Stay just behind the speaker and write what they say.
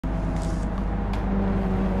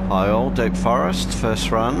Hi all, Deep Forest,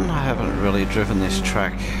 first run. I haven't really driven this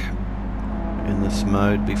track in this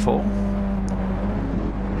mode before.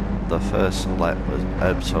 The first lap was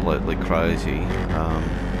absolutely crazy. I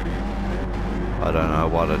don't know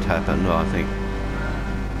what had happened. I think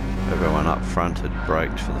everyone up front had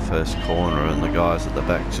braked for the first corner and the guys at the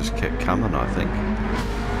back just kept coming, I think.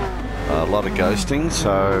 A lot of ghosting,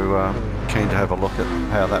 so keen to have a look at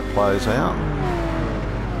how that plays out.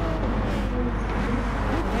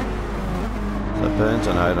 So Burns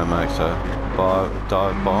and Ada makes a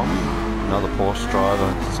dive bomb. Another Porsche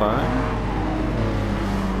driver, same.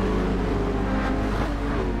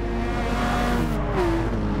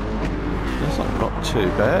 It's not too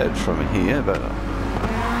bad from here, but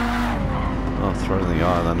I'll throw the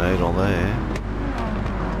eye of the needle there.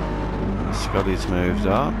 Scotty's moved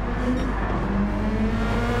up.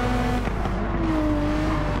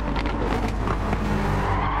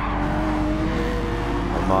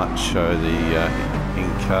 Might show the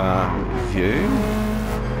in-car view.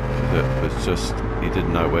 It was just, you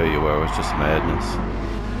didn't know where you were, it was just madness.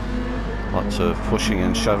 Lots of pushing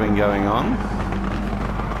and shoving going on.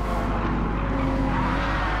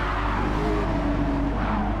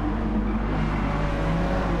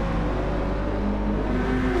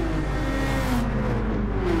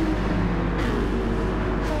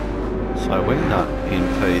 So Wingnut in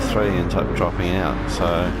P3 ends up dropping out,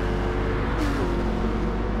 so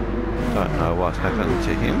don't know what happened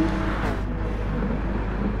to him.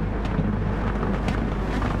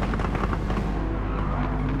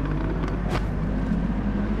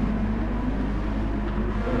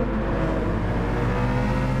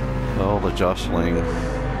 So all the jostling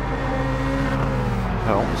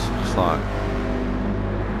helps. It's like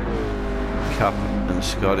Cup and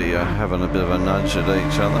Scotty are having a bit of a nudge at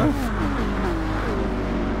each other.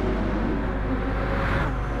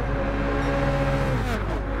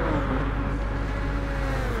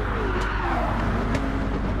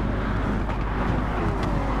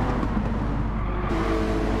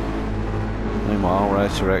 Meanwhile,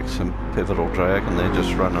 Racer X and Pivotal Dragon, they're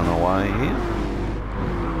just running away here.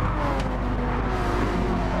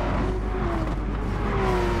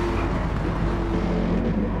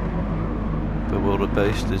 Bewildered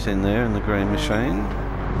Beast is in there in the green machine.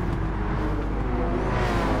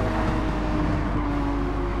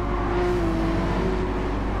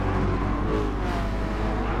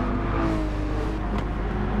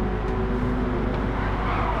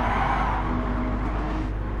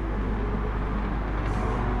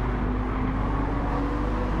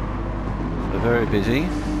 Very busy.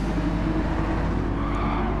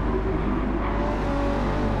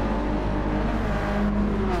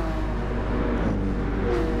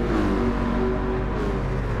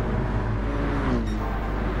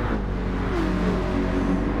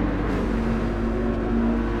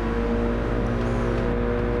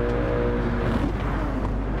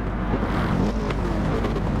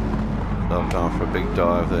 I've gone for a big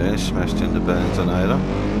dive there, smashed into Burns and Ada.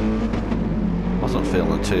 Wasn't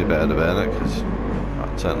feeling too bad about it because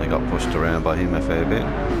I certainly got pushed around by him a fair bit.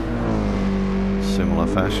 Similar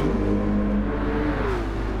fashion.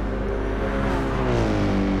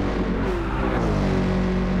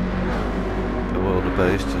 The Bewildered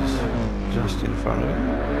Beast is just in front of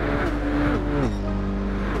him.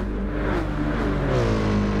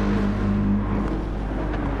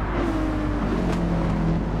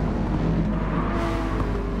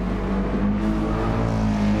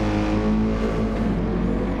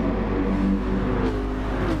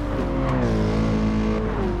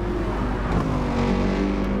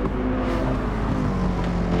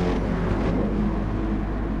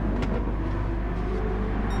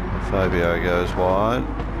 Fabio goes wide.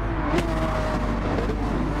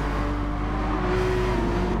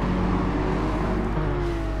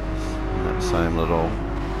 And that same little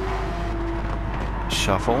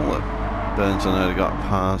shuffle that Burns and Ada got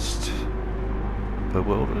past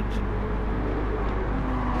Bewildered.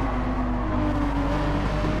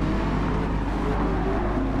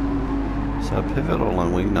 So Pivotal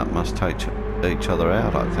and Wingnut must take each other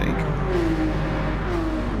out, I think.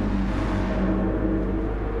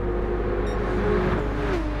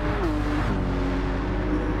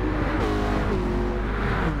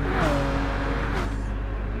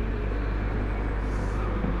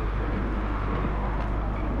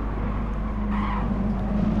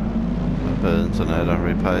 Burns and Ada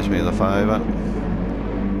repays me the favour.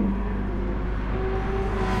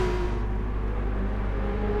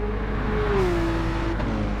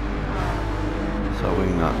 So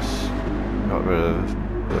Wingnut's got rid of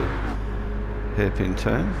the hairpin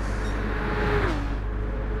turn.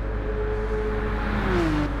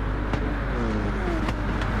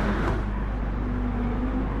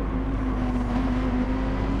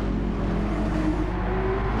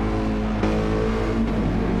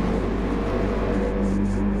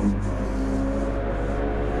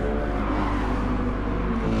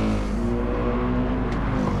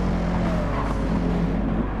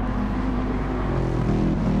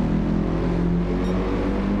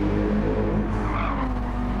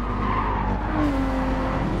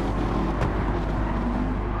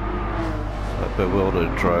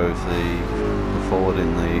 Bewildered drove the Ford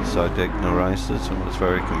in the Sogegna races and was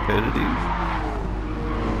very competitive.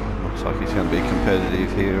 Looks like he's going to be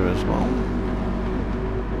competitive here as well.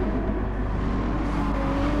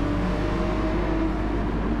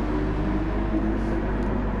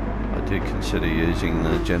 I did consider using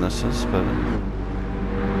the Genesis, but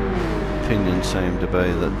opinion seemed to be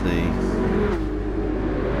that the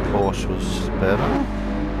Porsche was better.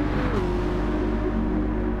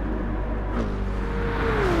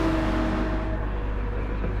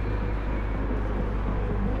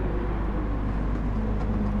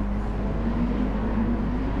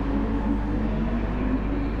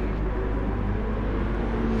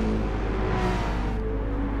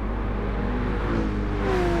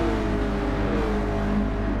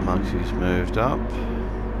 Muggsy's moved up.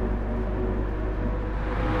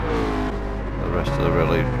 The rest of the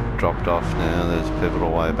rally dropped off now. There's a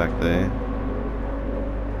pivotal way back there.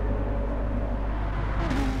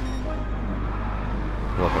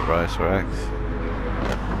 Look at Racer X.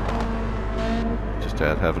 Just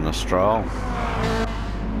out having a stroll.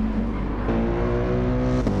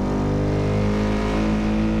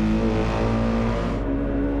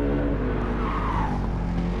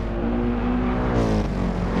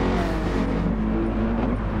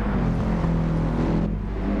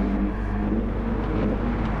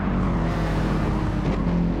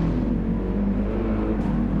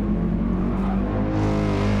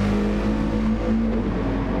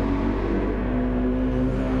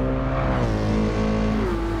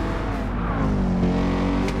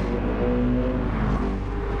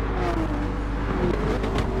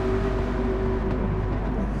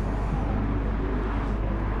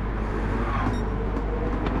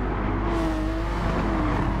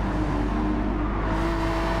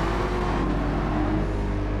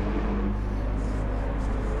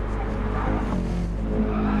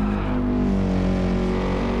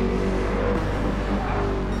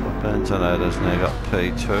 Benzonato's now got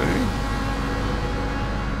P2.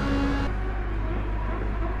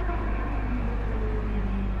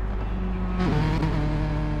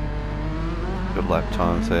 Good lap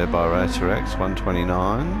times there by Racer X,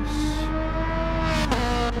 129s.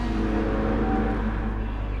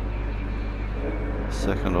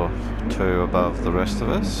 Second or two above the rest of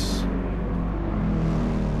us.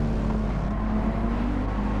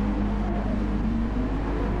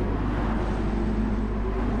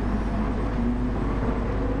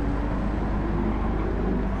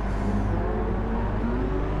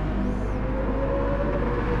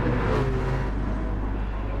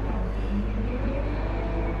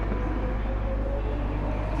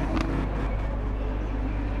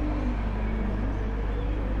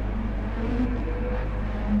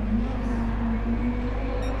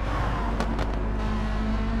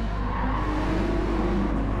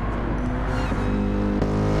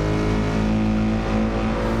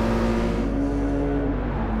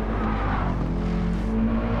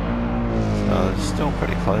 Still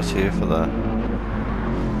pretty close here for the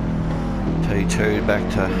P2 back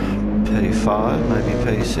to P5, maybe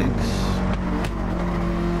P6.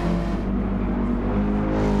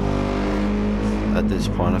 At this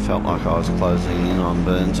point I felt like I was closing in on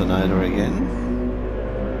Bernzonator again.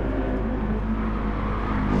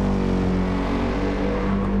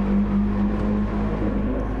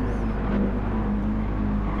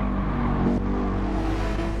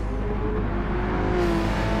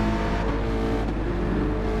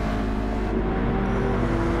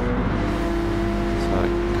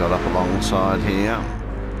 Got up alongside here.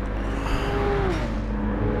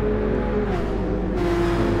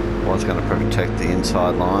 Was going to protect the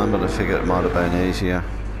inside line, but I figured it might have been easier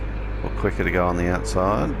or quicker to go on the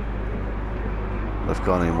outside. They've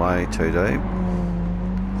gone in way too deep,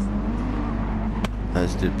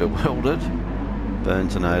 as did Bewildered.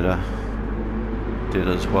 Bernzonator did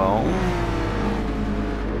as well.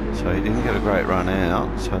 So he didn't get a great run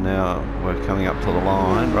out, so now we're coming up to the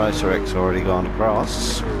line. Racer X already gone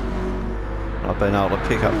across. I've been able to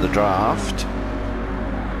pick up the draft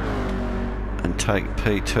and take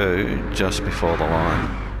P2 just before the line.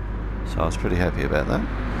 So I was pretty happy about that.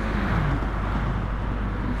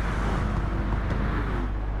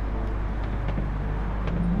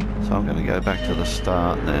 So I'm going to go back to the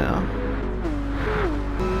start now.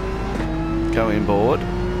 Go inboard.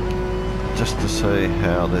 Just to see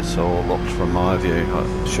how this all looked from my view. I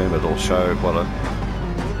assume it all showed what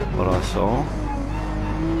I saw.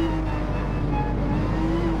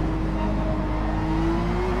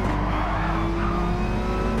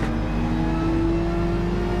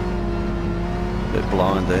 Bit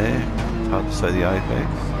blind there. It's hard to see the apex.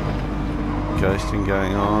 Ghosting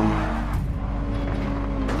going on.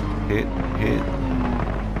 Hit.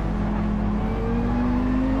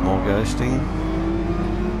 More ghosting.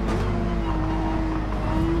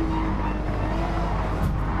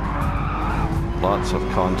 Lots of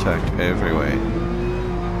contact everywhere.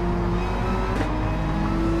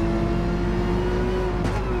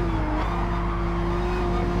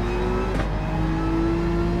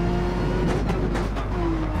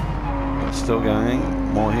 It's still going.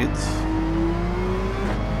 More hits.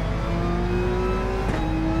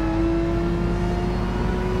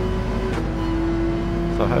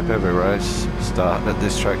 So I hope every race start at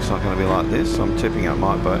this track's not going to be like this. I'm tipping it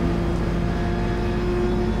might be.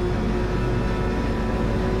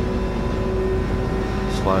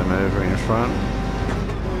 Slow mover in front.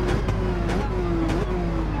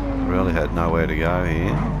 Really had nowhere to go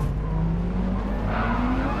here.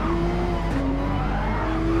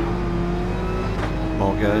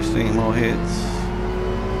 More ghosting, more hits.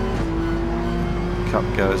 Cup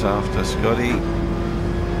goes after Scotty.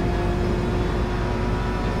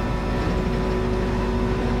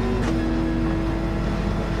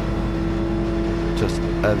 Just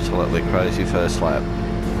absolutely crazy first lap.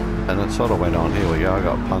 And it sort of went on. Here we go, I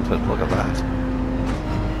got punted. Look at that.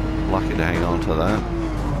 Lucky to hang on to that.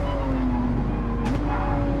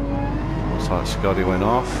 Looks like Scotty went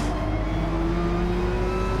off.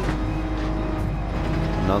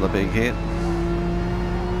 Another big hit.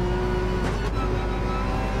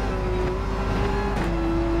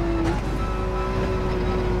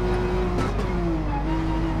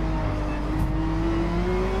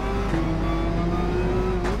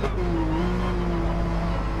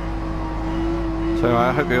 So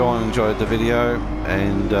I hope you all enjoyed the video,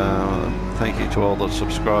 and thank you to all the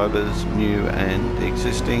subscribers, new and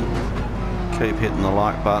existing. Keep hitting the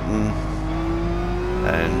like button,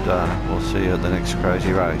 and we'll see you at the next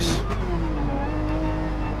crazy race.